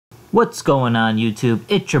What's going on YouTube?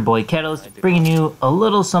 It's your boy Catalyst, bringing you a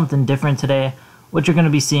little something different today. What you're going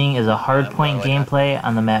to be seeing is a hardpoint gameplay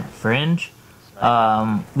on the map Fringe.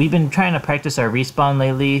 We've been trying to practice our respawn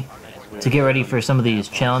lately to get ready for some of these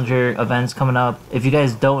challenger events coming up. If you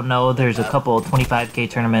guys don't know, there's a couple 25k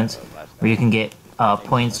tournaments where you can get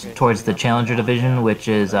points towards the challenger division, which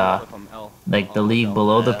is like the league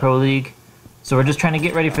below the pro league. So we're just trying to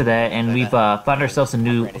get ready for that, and we've found ourselves a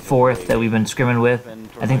new fourth that we've been scrimming with.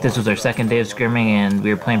 I think this was our second day of scrimming, and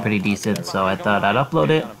we were playing pretty decent, so I thought I'd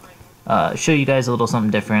upload it, show you guys a little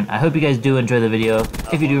something different. I hope you guys do enjoy the video.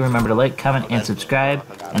 If you do, remember to like, comment, and subscribe,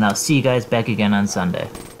 and I'll see you guys back again on Sunday.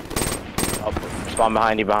 Oh, spawn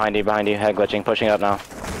behind you, head glitching, pushing up now.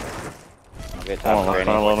 Okay, I'm trying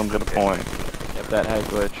to let him get a point. Get that head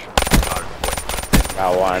glitch.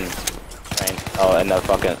 Got one. Train. Oh, and the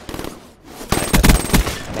fucking... I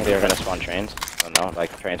think they were gonna spawn trains. I don't know,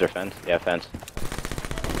 like trains or fence? Yeah, fence.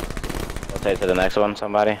 Rotate to the next one,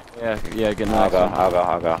 somebody? Yeah, get in the next one. I'll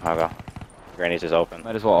go. Granny's is open.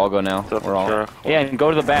 Might as well all go now. We're all... Yeah, and go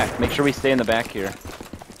to the back. Make sure we stay in the back here.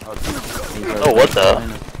 Oh, what the?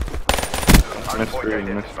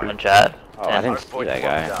 Mystery. Chat. Oh, I didn't see that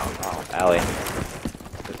guy. Oh, Alley.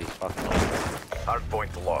 Look at these fucking...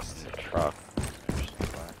 Hardpoint lost. Truck.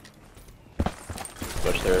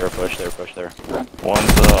 Push there.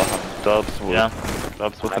 One's dubs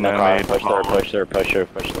with an enemy. Push there.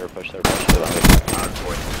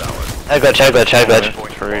 Head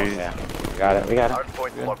glitch. Trees. Yeah. We got it.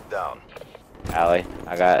 Hardpoint locked down. Alley.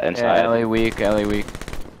 I got inside. Yeah, alley weak. Two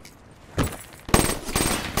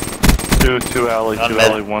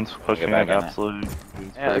alley, one's pushing it, absolutely.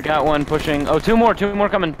 Yeah, I got one pushing. Oh, two more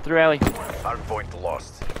coming through alley. Hardpoint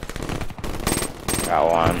lost.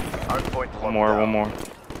 Got one. Hardpoint locked One more.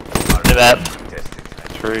 The map.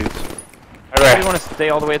 Trees. We want to stay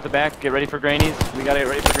all the way at the back. Get ready for grannies. We gotta get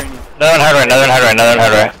ready for grannies. Another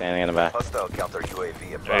hardware. Standing in the back. Hostile counter UAV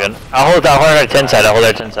Very above. good. I'll hold our 10 side.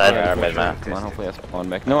 Yeah, our mid map. Come on, hopefully I spawned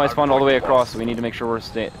back. No, I spawned all the way across, so we need to make sure we're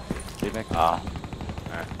stay back. Oh.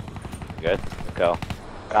 Alright. Good. Go.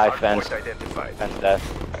 Guy fence. Hardpoint identified. Fence death.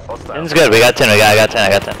 Hostile. It's good. We got 10. I got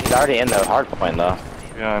 10. He's already in the hard point though.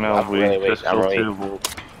 Yeah, I know, I'm really weak, just I'm killed really 2 weak.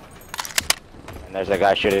 volts. And there's a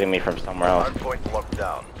guy shooting me from somewhere else. Hardpoint locked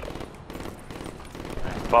down.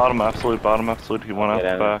 Bottom, absolute, he went out Get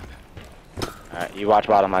the in. back. Alright, you watch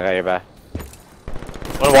bottom, I got your back.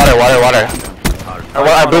 Water.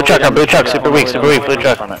 Our blue truck, super weak, blue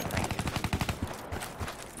truck.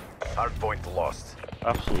 Hardpoint lost.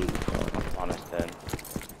 Absolute. Honest dead.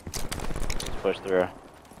 Just push through.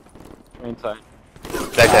 Train side.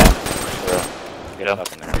 Back there. Through. Get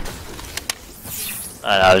up in there.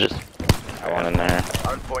 I was just... Got one in there.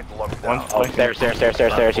 Hardpoint locked down. Oh, stairs.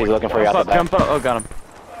 He's looking for you out the back. Jump up. Oh, got him.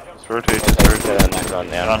 Just rotate, To the next one.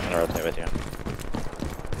 Yeah, I'm gonna rotate with you.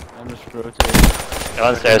 I'm just rotating. Go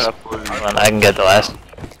on stairs. Absolute. Hold on, I can get the last.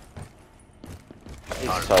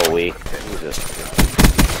 He's so weak. Jesus.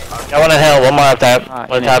 Got one on hill, one more up top.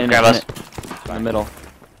 One top, grandma's. In the middle.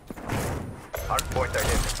 Hardpoint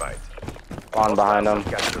identified. Spawn behind him.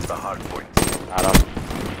 Captures the hardpoint. Got him.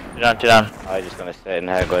 Two down. Oh, he's just gonna sit and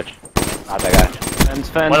head glitch. Not that guy. Fence.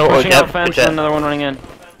 One- Pushing yep, out fence, good and another one running in.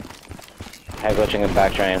 Head glitching in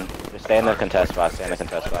back train. Just stay in the contest spot.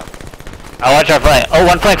 I'll watch our flank. Oh,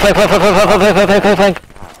 one flank.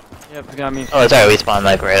 Yep, he got me. Oh, it's alright, we spawned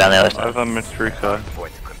like right on the other I side. have a mystery side.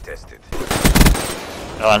 Hardpoint contested.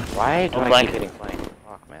 Go on. Why do I flank. keep getting flanked?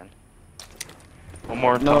 Fuck, man. One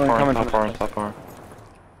more, No, top coming. arm.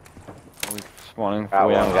 Spawning. Got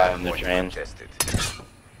way one out. guy in the Hardpoint train. contested.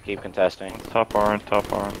 Keep contesting. Top arm.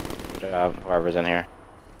 Good job, whoever's in here.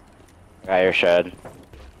 Got your shed.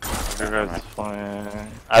 Your guys flying.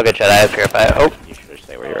 I'll get shot. I have purify. Oh, You should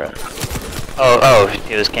stay where you're at. oh,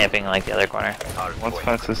 he was camping like the other corner. One's Hardpoint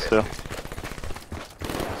fence is still.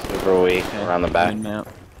 Super weak. Around the back. Mid map.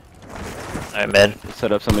 Alright, mid.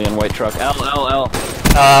 Set up somebody in white truck. L. Oh.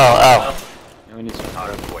 Yeah, we need some.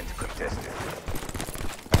 Hardpoint contested.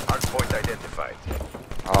 Hardpoint identified.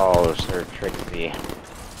 Oh, Sir Trixie.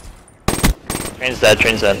 Train's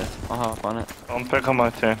dead. I'll hop on it. Don't pick on my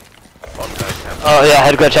team. Oh yeah,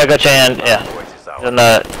 head glitch and yeah. Hardpoint is out. In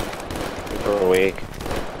the... Super weak.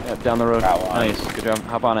 Yep, down the road. Got one. Nice. Good job.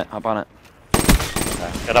 Hop on it. Got him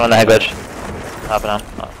on the head glitch. Hopping on.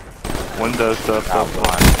 Oh. Windows up. Got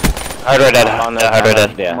one. Hardware dead. On the- Yeah, hardware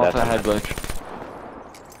dead. Yeah, Multi that's head glitch.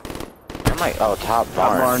 I might. Oh, top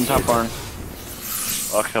barn. Top barn.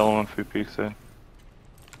 I'll kill him if he peeks in.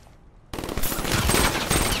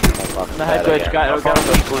 The head glitch. Got him.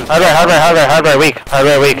 Hardware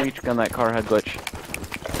weak. Weak on that car head glitch.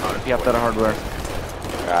 He upped out of hardware.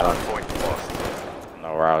 Got him. Hardpoint lost. No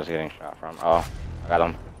know where I was getting shot from. Oh, I got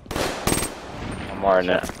him. One more in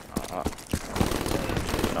it. I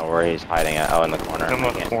don't know where he's hiding at. Oh, in the corner. I'm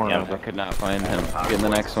in the corner. I could not find him. Get in the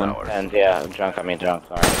next one. And yeah, junk. I mean junk.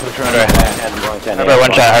 Sorry. Hardware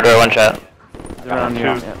one shot, hardware one shot. They're around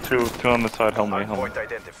here. Two on the side, help me, help me. Hardpoint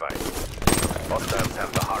identified. Hostiles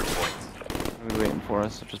have the hardpoint. He's waiting for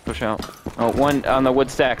us, so just push out. Oh, one on the wood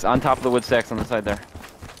stacks, on top of the wood stacks on the side there.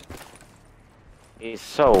 He's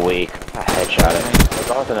so weak. I headshot him.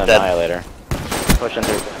 They're both an annihilator. Pushing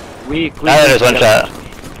through. Weak. There's one shot.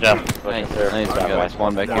 Yeah. Nice, nice. We got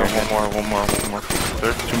spawn back here. One more.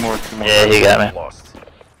 There's two more. Yeah, he got me. Lost.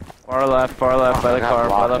 Far left by the car,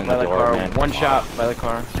 far left by the car. Man. One shot by the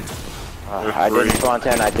car. I didn't spawn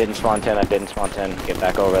 10. I didn't spawn 10. Get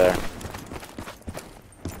back over there.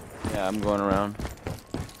 Yeah, I'm going around.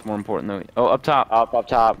 It's more important though. Oh, up top. Up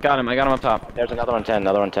top. Got him. I got him up top. There's another one 10.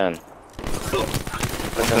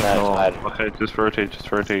 Pushing that side. Okay, just rotate.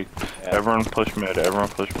 Yeah. Everyone push mid.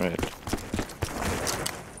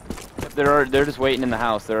 They're just waiting in the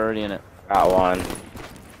house. They're already in it. Got one.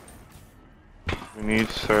 We need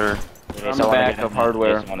sir. We On need the someone to back get of in.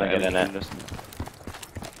 hardware. Need someone to get in it.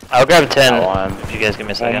 I'll grab 10 Got one. if you guys give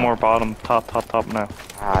me a second. One more bottom, top now.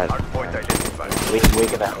 Ah, Hardpoint identified.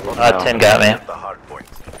 weak in that. 10 got me. The hardpoint.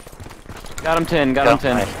 Got him 10. Got him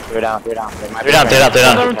 10. Nice. Three down. Three down.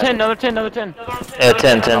 Another 10. Another 10. Another 10. Yeah,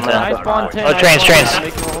 10. I spawned 10. Oh, trains.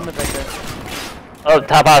 Oh,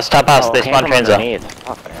 top house. They spawn trains though.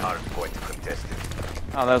 Hardpoint contested.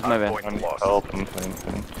 Oh, that was my bad. I Hardpoint need lost. help and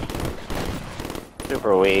things.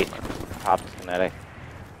 Super weak. Top kinetic.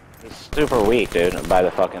 He's super weak, dude. By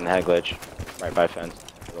the fucking head glitch. Right by fence.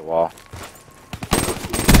 To the wall.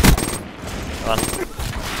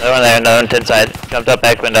 Another one there, another one 10 side. Jumped up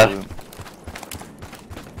back window.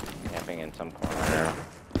 Camping in some corner.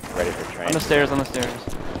 Ready for train. On the stairs.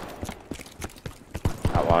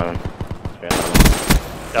 Got one.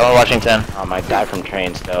 Got one watching 10. Oh, my guy from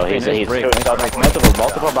train still. Hey, He's nice break, nice so, break.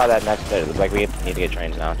 multiple by that next bit. Looks like we need to get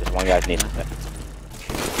trains now. Just one guy needs to sit.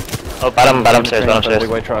 Oh, bottom stairs. Big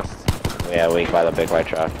white truck. Yeah, weak by the big white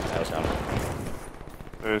truck. That was him.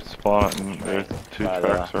 There's spawn. There's two By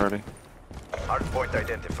tracks already. Hardpoint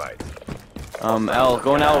identified. L.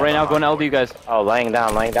 Going L right now. Going L to you guys. Oh, laying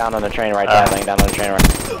down on the train right side. Laying down on the train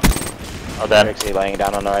right. All done. Trixie laying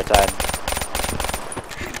down on the right side.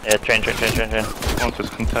 Yeah, train. One's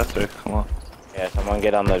just contested. Come on. Yeah, someone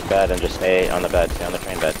get on the bed and just stay on the bed. Stay on the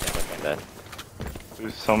train bed.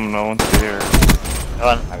 There's some no one's here. Go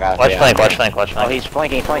on. I got it, Watch yeah. flank. Oh, he's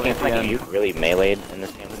flanking. Yeah. You really meleeed in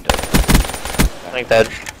this game. Flank dead.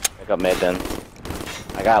 Pick up mid then.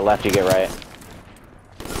 I got left, you get right.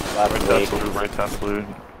 Left, weak. Right top blue.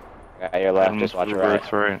 I got your left, just watch your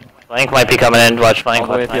right. Right. Flank might be coming in. Watch flank. All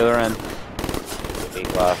the way at the other end.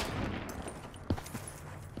 Weak left.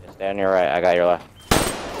 Just stay on your right, I got your left.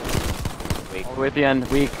 Weak. All the way at the end.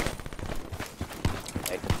 Weak.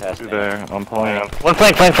 Take the test. Two there. I'm pulling up. One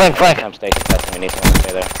flank. I'm stay contesting, we need someone to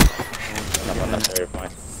stay there. Up on the 30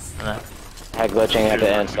 point. No. Head glitching at the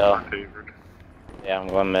end, so. Yeah, I'm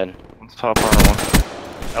going mid. One's top corner one.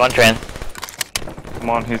 Got one train. Come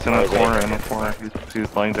on, he's in the corner.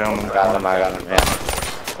 He's laying down in the I corner. got him, yeah.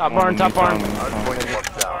 Top barn. Hardpoint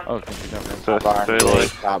locked down. Okay, good job, guys. So Barn, stay weak.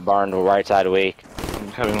 like, Top barn, right side weak. I'm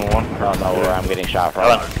having one. I don't know where I'm getting shot from.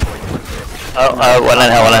 Got one. Oh, one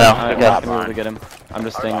in hell. I'm Okay. not gonna be able to get him. I'm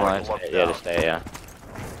just staying alive. Yeah, just stay, yeah.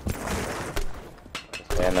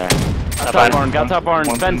 Just stay in there. Got top barn. Got top barn.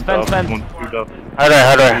 Fence. One two up.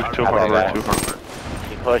 Harder. Two hardware.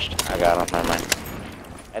 He pushed. I got him, never mind.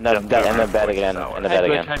 In the bed again.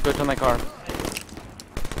 Head glitch on my car.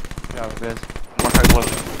 Good job, guys. More head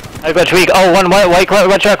left. I got weak. Oh, one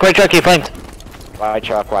white truck. He flanked. White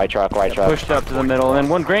truck. Pushed up to the middle, and then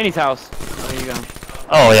one granny's house. There you go.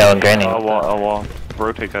 Oh yeah, one granny. Wall.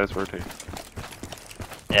 Rotate, guys, rotate.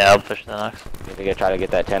 Yeah, I'll push the next. Need to try to get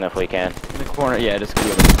that 10 if we can. In the corner. Yeah, just give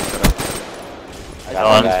it. I Go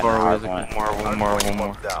on. got one guy. One more.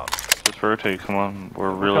 Locked down. Just rotate, come on.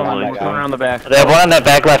 We're really We're coming around the back. They have one on that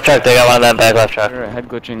back left truck. They got one on that back left truck. They're head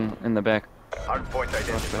glitching in the back. Hardpoint Back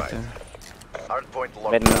identified. there.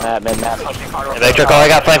 Hardpoint Mid locked down. map. The back truck. Oh, I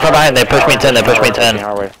got flanked from behind. They pushed me 10.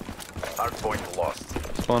 Hardpoint lost.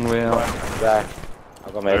 Spawn way out. Guy.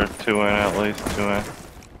 I'll go mid. There's two in at least, two in.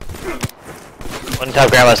 One top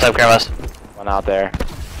grandma's. One out there.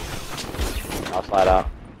 I'll slide out.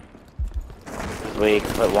 He's weak.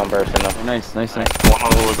 Put one burst in him. Nice. One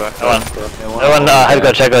all the way back. That one. That one. Head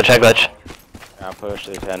glitch. I'll push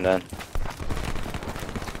the 10 then.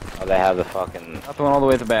 Oh, they have the fucking. Not the one all the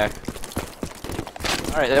way at the back.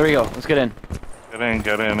 Alright, there we go. Let's get in. Get in, I'm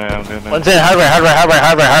getting in. One's in hardware.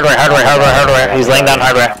 He's laying down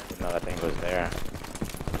hardware. No, that thing was there.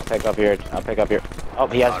 I'll pick up your. Oh,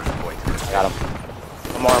 he has. I got him.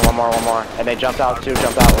 One more. And they jumped out, two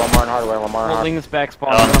jumped out. One more in hardware, one more in Holding hardware. this back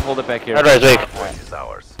spawn. I'm gonna hold it back here. Hardware's weak. Point is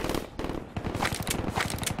ours.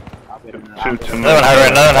 Another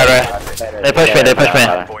one hardware. They pushed me.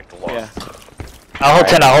 Point lost. Yeah. I'll hold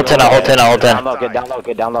 10. Down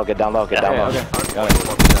low, get down low. Okay. Got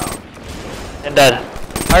it. And dead.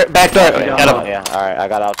 Alright, back door. Okay, Got him. Yeah, alright, I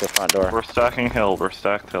got out the front door. We're stacking hill, we're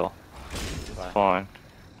stacked hill. It's fine.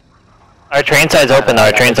 Our train side's open though.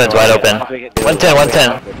 Our train side's wide open.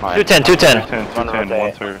 110. 210. 210,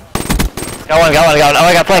 1 third. Got one. Oh,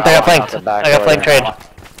 I got flanked. I got flanked trade.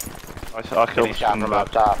 I'll kill Getting shot him from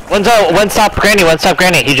up back. top. One top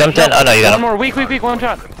granny. He jumped in. Oh no, you got One him. more. Weak. One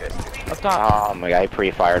shot. Up top. Oh my god, he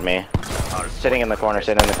pre-fired me. Sitting in the corner.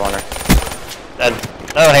 Dead.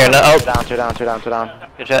 Another one here. No. Oh, Two down.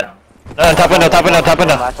 good shot. No, top window.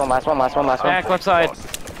 Last one. Back left side.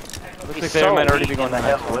 Looks like they might already be going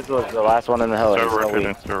down. Woods was the last one in the hill. He's Start so weak.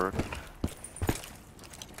 rotating, start rotating.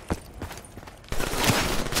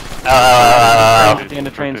 At the end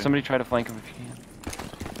of train. Somebody try to flank him if you can.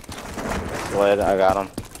 Slid, I got him.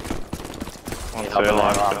 One He's stay up in there.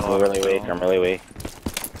 alive, I'm really weak.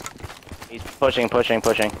 He's pushing.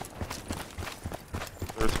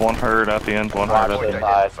 There's one herd at the end, one Watch herd at the it. end.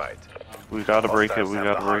 Identified. We gotta break it, we Hostiles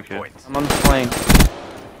gotta have break the it. hard point. I'm on the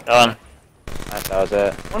flank. Done. That was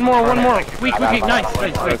it. One more. Weak.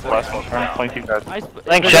 Nice. Last one, trying to flank you guys.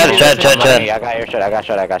 Flank shed. I got your shit. I got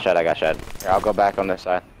shed. Here, I'll go back on this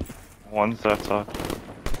side. One's that side.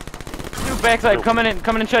 Two backside. Coming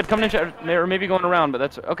in shed. Or maybe going around, but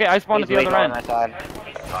that's okay. I spawned at the He's other weak end. on that side.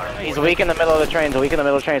 He's weak in the middle of the trains.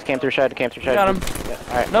 Came through shed. Got him.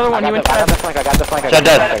 Alright. Another one, you went I got the flank. Shed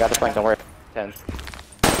dead. I got the flank. Don't worry. 10.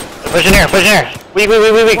 Pushing here. Weak.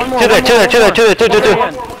 One more, Two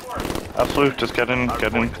there. Absolute, just get in,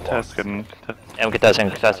 contest. Yeah, I'm contesting.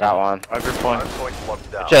 Got one. I have your flank. Hard point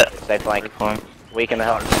locked down. Shit. Stay flank. Your flank. Weak in the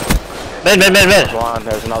hill. Mid. There's one.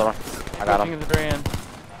 There's another one. I got Looking him. at the very end.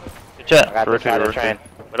 Good shit. I got this side of the train.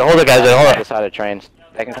 Better hold it, guys. This side of trains.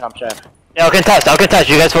 They can come check. Yeah, I'll contest.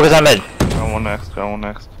 You guys focus on mid. Got one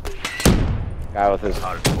next. Guy with his.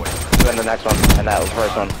 Hard point. Doing the next one. And that was the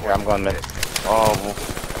first one. Here, I'm going mid. Oh,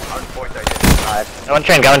 Hard point identified. Got one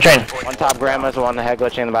train. One top grandma's, one the head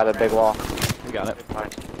glitching by the big wall. We got it.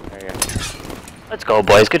 There you go. Let's go,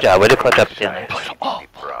 boys. Good job. Way to clutch up at the end. Be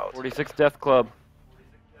proud. 46 Death Club.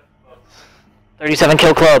 37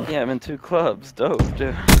 kill club. Yeah, I'm in 2 clubs. Dope,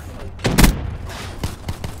 dude.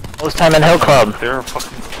 Most time in hill club. there are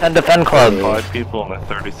fucking 10 defend club. 5 people in a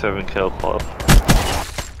 37 kill club.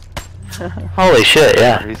 Holy shit,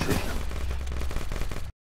 yeah. Crazy.